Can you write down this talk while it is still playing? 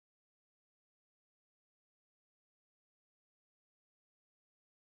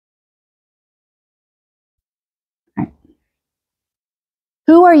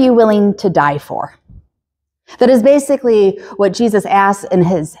Who are you willing to die for? That is basically what Jesus asked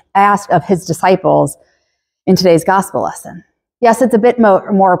of his disciples in today's gospel lesson. Yes, it's a bit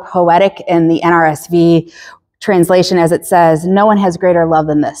more poetic in the NRSV translation, as it says, "No one has greater love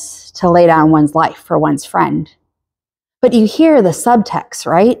than this, to lay down one's life for one's friend." But you hear the subtext,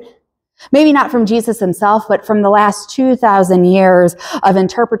 right? Maybe not from Jesus himself, but from the last 2,000 years of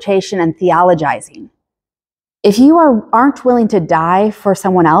interpretation and theologizing. If you aren't willing to die for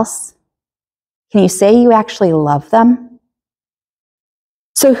someone else, can you say you actually love them?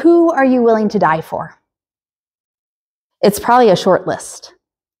 So who are you willing to die for? It's probably a short list.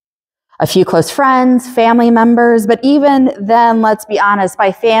 A few close friends, family members, but even then, let's be honest,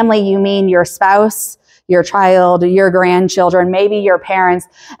 by family you mean your spouse, your child, your grandchildren, maybe your parents,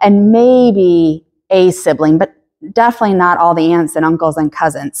 and maybe a sibling, but definitely not all the aunts and uncles and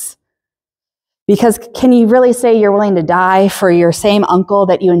cousins. Because can you really say you're willing to die for your same uncle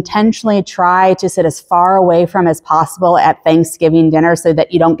that you intentionally try to sit as far away from as possible at Thanksgiving dinner so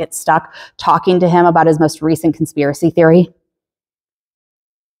that you don't get stuck talking to him about his most recent conspiracy theory?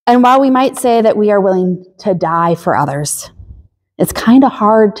 And while we might say that we are willing to die for others, it's kind of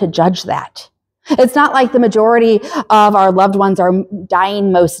hard to judge that. It's not like the majority of our loved ones are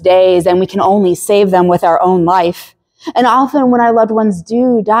dying most days and we can only save them with our own life. And often when our loved ones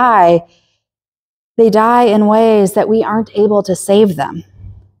do die, they die in ways that we aren't able to save them,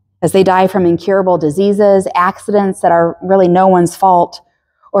 as they die from incurable diseases, accidents that are really no one's fault,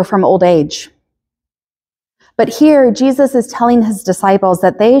 or from old age. But here, Jesus is telling his disciples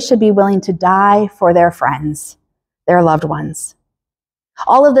that they should be willing to die for their friends, their loved ones.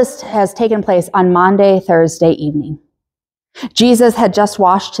 All of this has taken place on Maundy, Thursday evening. Jesus had just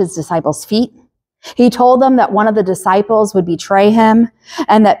washed his disciples' feet. He told them that one of the disciples would betray him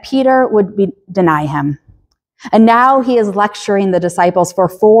and that Peter would deny him. And now he is lecturing the disciples for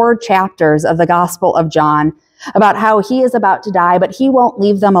 4 chapters of the Gospel of John about how he is about to die, but he won't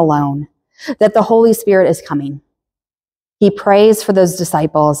leave them alone, that the Holy Spirit is coming. He prays for those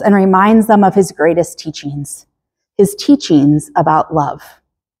disciples and reminds them of his greatest teachings, his teachings about love.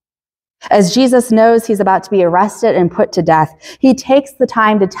 As Jesus knows he's about to be arrested and put to death, he takes the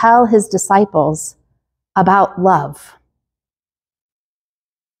time to tell his disciples about love.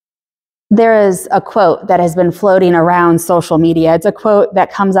 There is a quote that has been floating around social media. It's a quote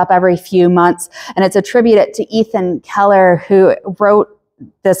that comes up every few months, and it's attributed to Ethan Keller, who wrote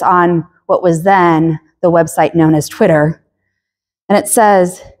this on what was then the website known as Twitter. And it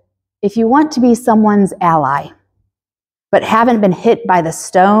says, "If you want to be someone's ally, but haven't been hit by the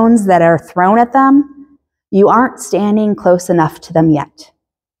stones that are thrown at them, you aren't standing close enough to them yet."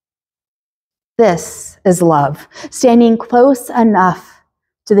 This is love, standing close enough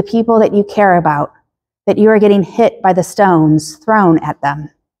to the people that you care about, that you are getting hit by the stones thrown at them.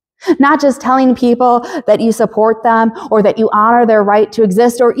 Not just telling people that you support them or that you honor their right to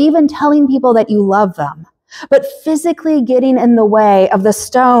exist, or even telling people that you love them, but physically getting in the way of the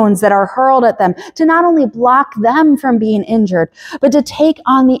stones that are hurled at them to not only block them from being injured, but to take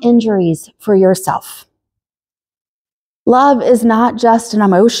on the injuries for yourself. Love is not just an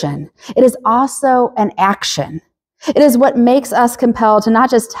emotion. It is also an action. It is what makes us compelled to not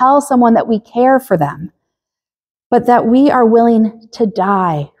just tell someone that we care for them, but that we are willing to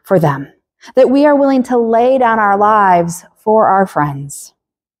die for them, that we are willing to lay down our lives for our friends.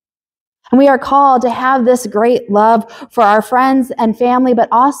 And we are called to have this great love for our friends and family, but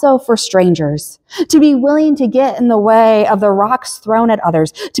also for strangers, to be willing to get in the way of the rocks thrown at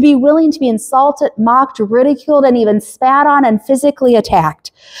others, to be willing to be insulted, mocked, ridiculed, and even spat on and physically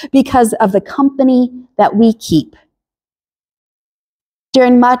attacked because of the company that we keep.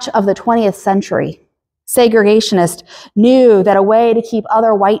 During much of the 20th century, segregationists knew that a way to keep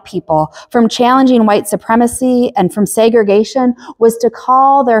other white people from challenging white supremacy and from segregation was to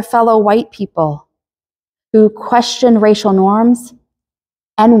call their fellow white people who questioned racial norms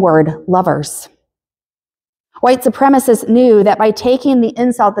N-word lovers. White supremacists knew that by taking the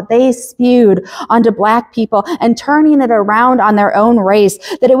insult that they spewed onto Black people and turning it around on their own race,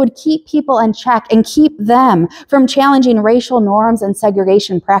 that it would keep people in check and keep them from challenging racial norms and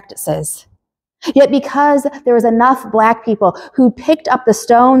segregation practices. Yet because there was enough Black people who picked up the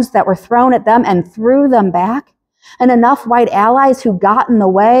stones that were thrown at them and threw them back, and enough white allies who got in the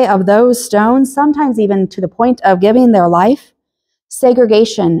way of those stones, sometimes even to the point of giving their life,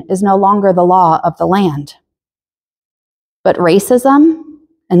 segregation is no longer the law of the land. But racism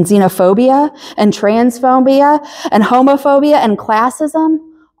and xenophobia and transphobia and homophobia and classism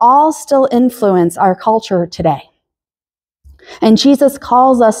all still influence our culture today. And Jesus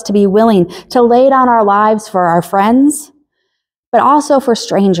calls us to be willing to lay down our lives for our friends, but also for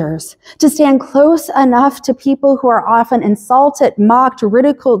strangers, to stand close enough to people who are often insulted, mocked,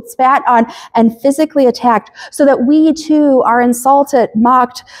 ridiculed, spat on, and physically attacked, so that we too are insulted,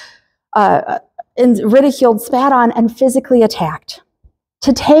 mocked, ridiculed, spat on, and physically attacked.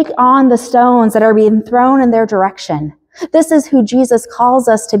 To take on the stones that are being thrown in their direction. This is who Jesus calls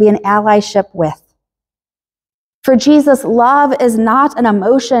us to be in allyship with. For Jesus, love is not an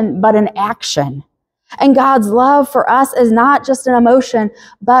emotion, but an action. And God's love for us is not just an emotion,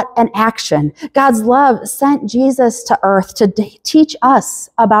 but an action. God's love sent Jesus to earth to teach us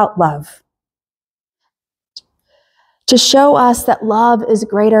about love, to show us that love is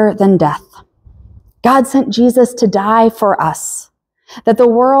greater than death. God sent Jesus to die for us, that the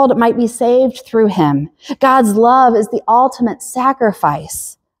world might be saved through him. God's love is the ultimate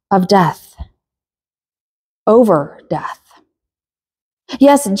sacrifice of death, over death.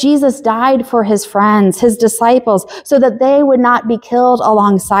 Yes, Jesus died for his friends, his disciples, so that they would not be killed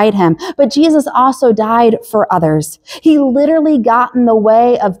alongside him. But Jesus also died for others. He literally got in the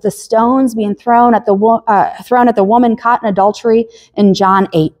way of the stones being thrown at the woman caught in adultery in John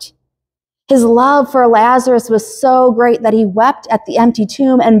 8. His love for Lazarus was so great that he wept at the empty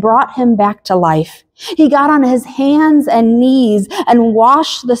tomb and brought him back to life. He got on his hands and knees and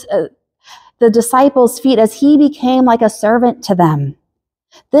washed the disciples' feet as he became like a servant to them.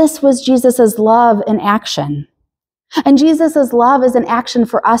 This was Jesus' love in action. And Jesus' love is in action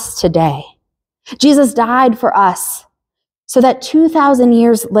for us today. Jesus died for us so that 2,000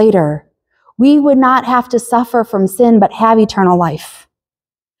 years later, we would not have to suffer from sin but have eternal life.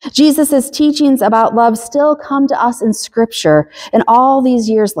 Jesus' teachings about love still come to us in Scripture and all these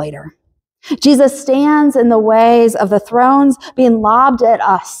years later. Jesus stands in the ways of the thrones being lobbed at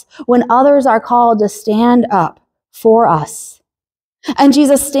us when others are called to stand up for us. And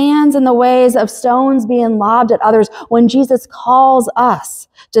Jesus stands in the ways of stones being lobbed at others when Jesus calls us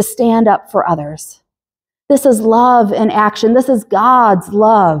to stand up for others. This is love in action. This is God's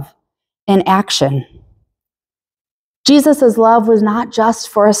love in action. Jesus' love was not just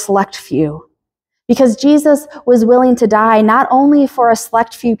for a select few, because Jesus was willing to die not only for a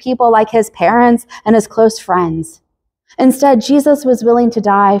select few people like his parents and his close friends. Instead, Jesus was willing to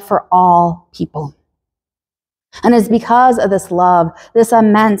die for all people. And it's because of this love, this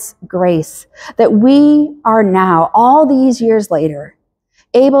immense grace, that we are now, all these years later,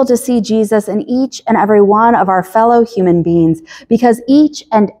 able to see Jesus in each and every one of our fellow human beings, because each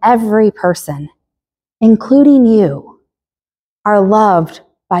and every person, including you, are loved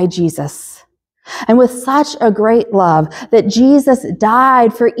by Jesus. And with such a great love that Jesus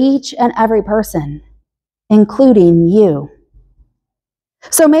died for each and every person, including you.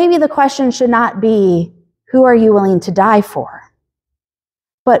 So maybe the question should not be, who are you willing to die for?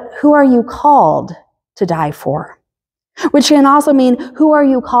 But who are you called to die for? Which can also mean, who are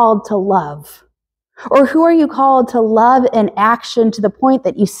you called to love? Or who are you called to love in action to the point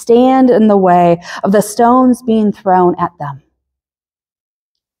that you stand in the way of the stones being thrown at them?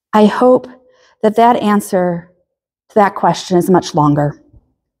 I hope that that answer to that question is much longer.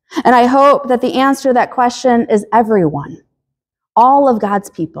 And I hope that the answer to that question is everyone, all of God's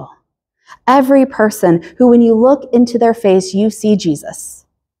people. Every person who, when you look into their face, you see Jesus.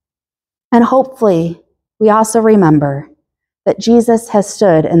 And hopefully, we also remember that Jesus has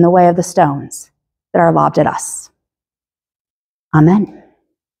stood in the way of the stones that are lobbed at us. Amen.